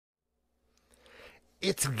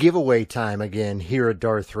It's giveaway time again here at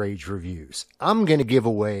Darth Rage Reviews. I'm going to give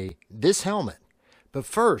away this helmet, but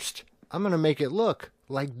first, I'm going to make it look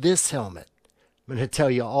like this helmet. I'm going to tell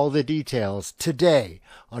you all the details today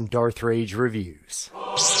on Darth Rage Reviews.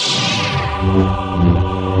 Force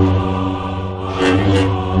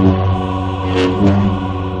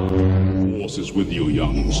is with you,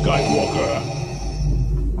 young Skywalker.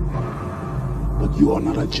 But you are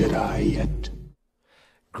not a Jedi yet.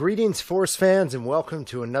 Greetings, Force fans, and welcome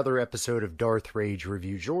to another episode of Darth Rage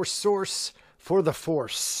Reviews, your source for the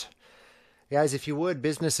Force. Guys, if you would,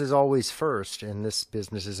 business is always first, and this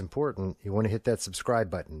business is important. You want to hit that subscribe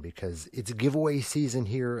button because it's giveaway season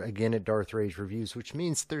here again at Darth Rage Reviews, which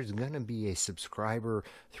means there's going to be a subscriber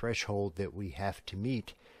threshold that we have to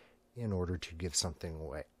meet in order to give something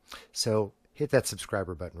away. So hit that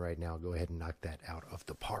subscriber button right now. Go ahead and knock that out of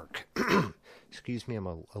the park. Excuse me, I'm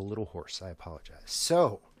a little hoarse. I apologize.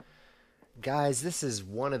 So, guys, this is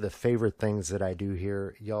one of the favorite things that I do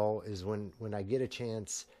here, y'all, is when I get a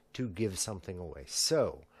chance to give something away.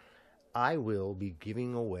 So, I will be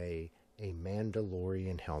giving away a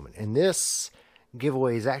Mandalorian helmet. And this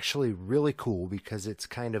giveaway is actually really cool because it's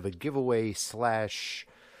kind of a giveaway slash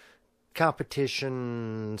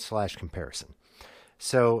competition slash comparison.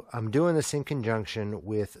 So I'm doing this in conjunction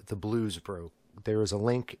with the Blues Bro. There is a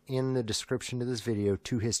link in the description to this video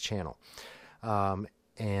to his channel.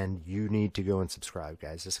 And you need to go and subscribe,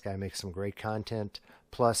 guys. This guy makes some great content.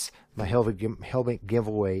 Plus, my helmet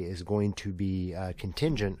giveaway is going to be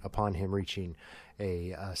contingent upon him reaching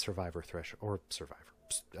a subscriber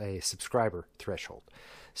threshold.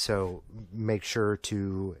 So make sure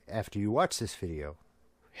to, after you watch this video,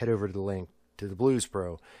 head over to the link to the Blues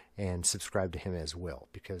Bro and subscribe to him as well,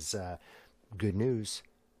 because good news,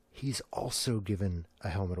 he's also given a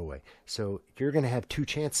helmet away. So you're going to have two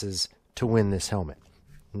chances to win this helmet.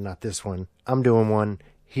 Not this one. I'm doing one.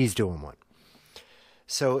 He's doing one.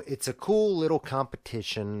 So it's a cool little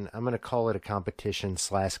competition. I'm going to call it a competition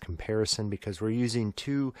slash comparison because we're using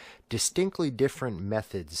two distinctly different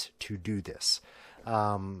methods to do this.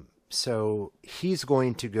 So he's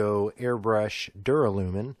going to go airbrush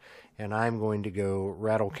Duralumin, and I'm going to go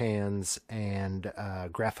rattle cans and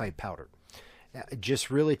graphite powder. Just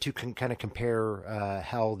really to kind of compare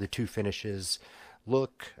how the two finishes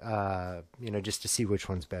look, just to see which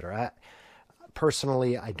one's better.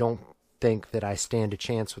 Personally, I don't think that I stand a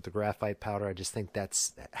chance with the graphite powder. I just think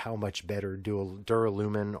that's how much better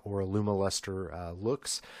Duralumin or Lumiluster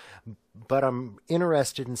looks. But I'm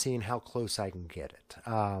interested in seeing how close I can get it.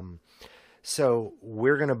 So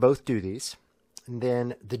we're going to both do these. And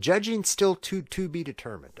then the judging still to be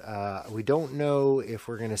determined. We don't know if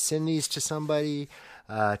we're going to send these to somebody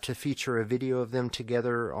to feature a video of them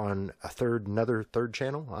together on another third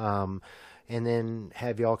channel, and then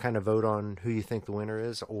have y'all kind of vote on who you think the winner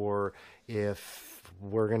is, or if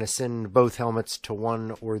we're going to send both helmets to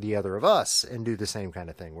one or the other of us and do the same kind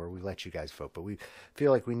of thing where we let you guys vote. But we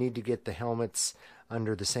feel like we need to get the helmets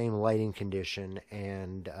under the same lighting condition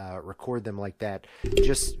and record them like that.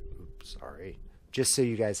 Just so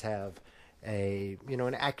you guys have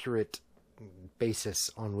an accurate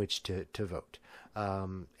basis on which to vote.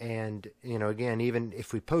 And again, even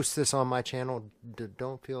if we post this on my channel,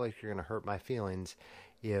 don't feel like you're going to hurt my feelings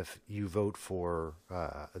if you vote for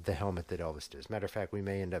the helmet that Elvis does. Matter of fact, we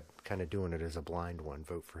may end up kind of doing it as a blind one.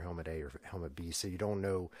 Vote for helmet A or helmet B, so you don't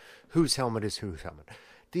know whose helmet is whose helmet.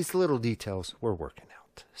 These little details we're working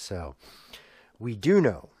out. So we do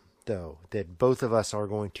know, though, that both of us are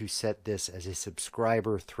going to set this as a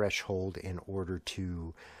subscriber threshold in order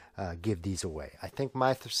to give these away. I think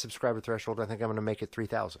my subscriber threshold, I think I'm going to make it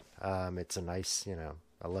 3,000. It's a nice,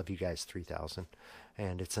 I love you guys, 3,000.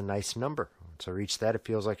 And it's a nice number. To reach that, it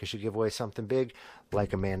feels like I should give away something big,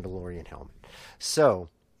 like a Mandalorian helmet. So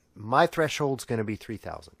my threshold's going to be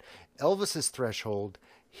 3,000. Elvis's threshold,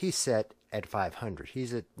 he set at 500.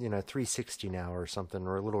 He's at 360 now or something,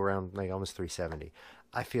 or a little around like almost 370.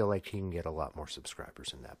 I feel like he can get a lot more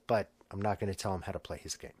subscribers than that, but I'm not going to tell him how to play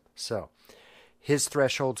his game. So his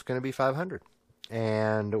threshold's going to be 500.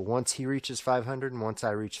 And once he reaches 500 and once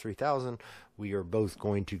I reach 3,000, we are both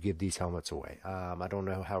going to give these helmets away. I don't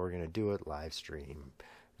know how we're going to do it. Live stream,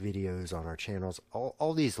 videos on our channels,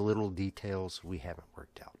 all these little details we haven't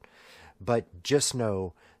worked out. But just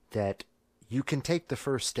know that you can take the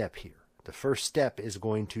first step here. The first step is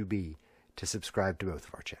going to be to subscribe to both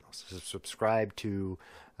of our channels. So subscribe to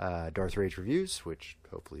Darth Rage Reviews, which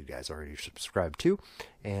hopefully you guys already subscribed to,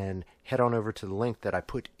 and head on over to the link that I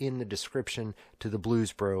put in the description to the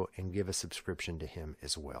Blues Bro and give a subscription to him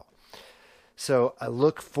as well. So I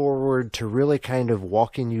look forward to really kind of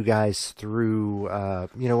walking you guys through,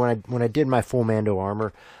 when I did my full Mando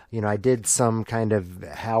armor, I did some kind of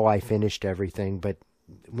how I finished everything. But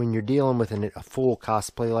when you're dealing with a full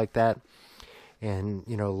cosplay like that, and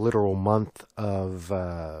literal month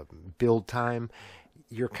of build time,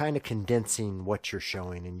 you're kind of condensing what you're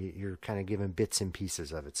showing, and you're kind of giving bits and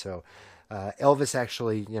pieces of it. So Elvis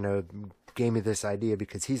actually, gave me this idea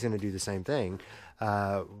because he's going to do the same thing.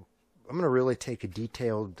 I'm going to really take a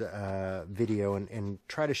detailed video and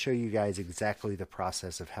try to show you guys exactly the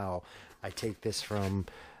process of how I take this from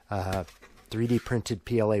 3D printed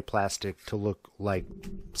PLA plastic to look like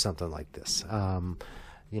something like this.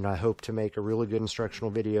 I hope to make a really good instructional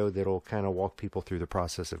video that'll kind of walk people through the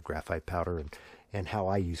process of graphite powder and how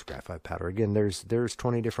I use graphite powder. Again, there's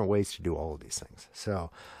 20 different ways to do all of these things. So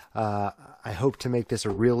I hope to make this a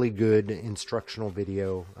really good instructional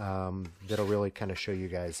video that'll really kind of show you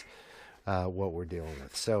guys what we're dealing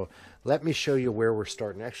with. So let me show you where we're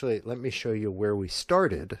starting. Actually, let me show you where we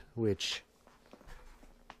started, which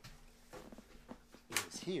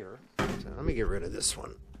is here. So let me get rid of this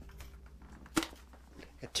one.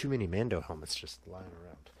 Got too many Mando helmets just lying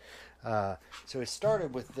around. So we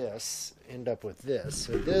started with this, end up with this.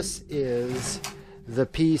 So this is the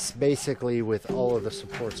piece basically with all of the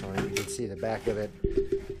supports on it. You can see the back of it,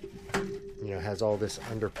 has all this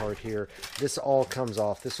under part here. This all comes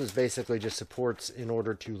off. This was basically just supports in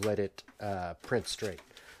order to let it print straight.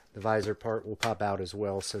 The visor part will pop out as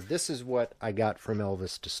well. So this is what I got from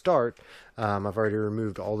Elvis to start. I've already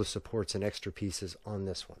removed all the supports and extra pieces on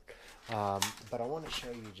this one. But I want to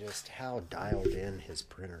show you just how dialed in his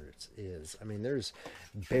printer is. I mean, there's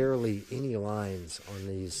barely any lines on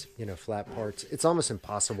these, flat parts. It's almost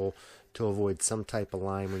impossible to avoid some type of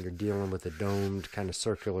line when you're dealing with a domed kind of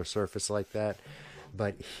circular surface like that.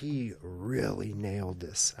 But he really nailed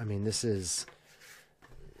this. I mean, this is,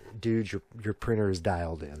 dude, your printer is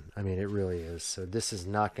dialed in. I mean, it really is. So this is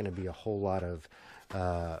not going to be a whole lot of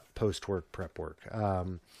post-work prep work.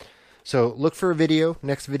 So look for a video.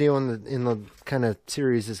 Next video in the kind of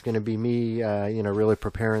series is going to be me, really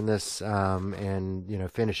preparing this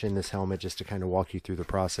and finishing this helmet just to kind of walk you through the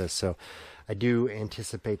process. So I do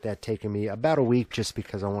anticipate that taking me about a week, just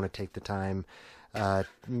because I want to take the time,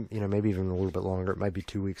 maybe even a little bit longer. It might be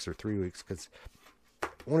 2 weeks or 3 weeks, because I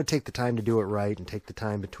want to take the time to do it right and take the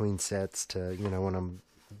time between sets to,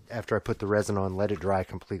 after I put the resin on, let it dry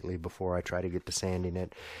completely before I try to get to sanding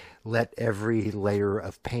it. Let every layer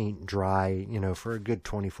of paint dry, for a good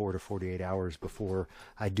 24 to 48 hours before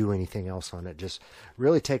I do anything else on it. Just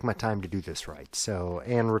really take my time to do this right. So,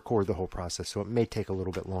 and record the whole process. So it may take a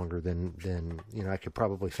little bit longer than I could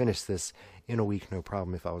probably finish this in a week, no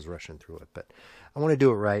problem, if I was rushing through it. But I want to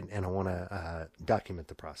do it right, and I want to document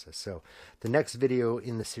the process. So the next video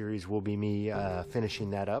in the series will be me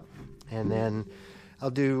finishing that up, and then I'll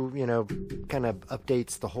do, kind of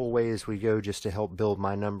updates the whole way as we go, just to help build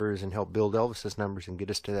my numbers and help build Elvis's numbers and get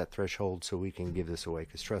us to that threshold so we can give this away.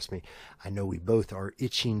 Because trust me, I know we both are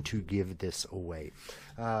itching to give this away.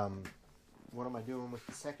 What am I doing with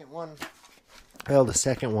the second one? Well, the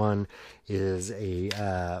second one is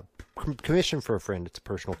a commission for a friend. It's a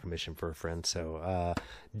personal commission for a friend. So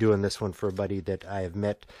doing this one for a buddy that I have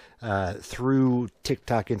met through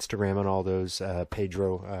TikTok, Instagram, and all those,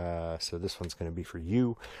 Pedro. So this one's going to be for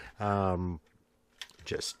you.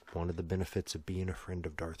 Just one of the benefits of being a friend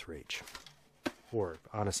of Darth Rage. Or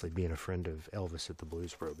honestly, being a friend of Elvis at the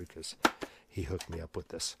Blues Bro, because he hooked me up with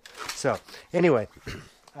this. So anyway,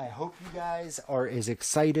 I hope you guys are as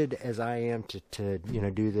excited as I am to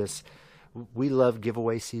do this. We love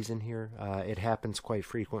giveaway season here. It happens quite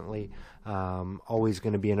frequently. Always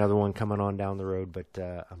going to be another one coming on down the road, but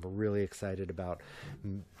I'm really excited about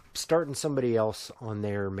starting somebody else on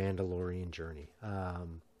their Mandalorian journey.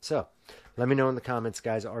 So let me know in the comments,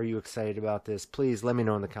 guys. Are you excited about this? Please let me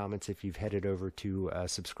know in the comments if you've headed over to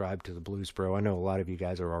subscribe to the Blues Bro. I know a lot of you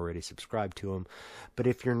guys are already subscribed to him, but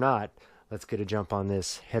if you're not, let's get a jump on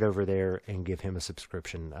this. Head over there and give him a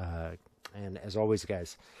subscription. And as always,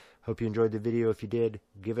 guys, hope you enjoyed the video. If you did,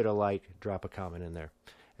 give it a like, drop a comment in there.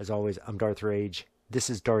 As always, I'm Darth Rage. This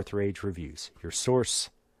is Darth Rage Reviews, your source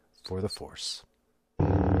for the Force.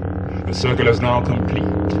 The circle is now complete.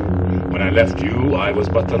 When I left you, I was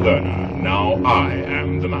but the learner. Now I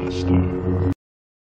am the master.